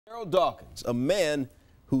Darryl Dawkins, a man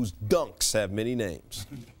whose dunks have many names.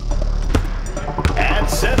 At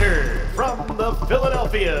center, from the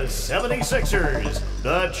Philadelphia 76ers,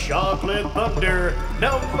 the Chocolate Thunder,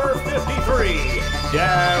 number 53,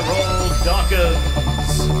 Darryl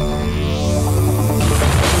Dawkins.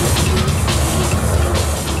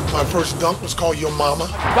 My first dunk was called Your Mama.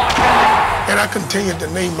 And I continued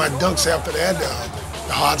to name my dunks after that.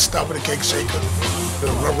 The hard stopper, the cake shaker, the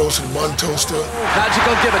rub roasted bun toaster.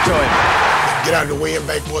 Magical, give it to him. Get out of the way and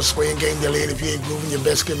back more swaying game delay. If you ain't moving, your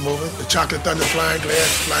best get moving. The Chocolate Thunder, flying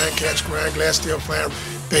glass, flying catch, crying glass, still flying.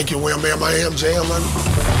 Thank you, Wham, Bam, I am, Jam.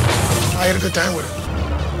 I had a good time with it.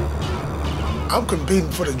 I'm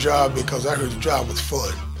competing for the job because I heard the job was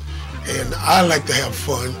fun. And I like to have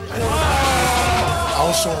fun. I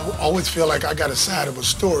also always feel like I got a side of a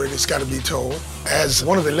story that's got to be told. As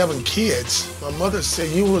one of 11 kids, my mother said,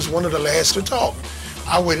 you was one of the last to talk.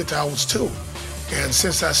 I waited till I was 2. And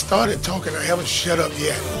since I started talking, I haven't shut up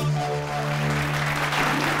yet.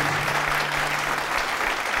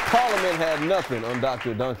 Parliament had nothing on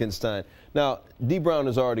Dr. Duncanstein. Now, D. Brown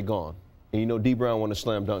is already gone. And you know D. Brown won a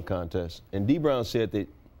slam dunk contest. And D. Brown said that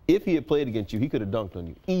if he had played against you, he could have dunked on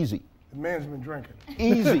you. Easy. The man's been drinking.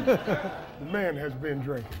 Easy. The man has been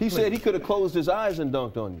drinking. He said he could have closed his eyes and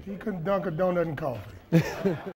dunked on you. He couldn't dunk a donut and coffee.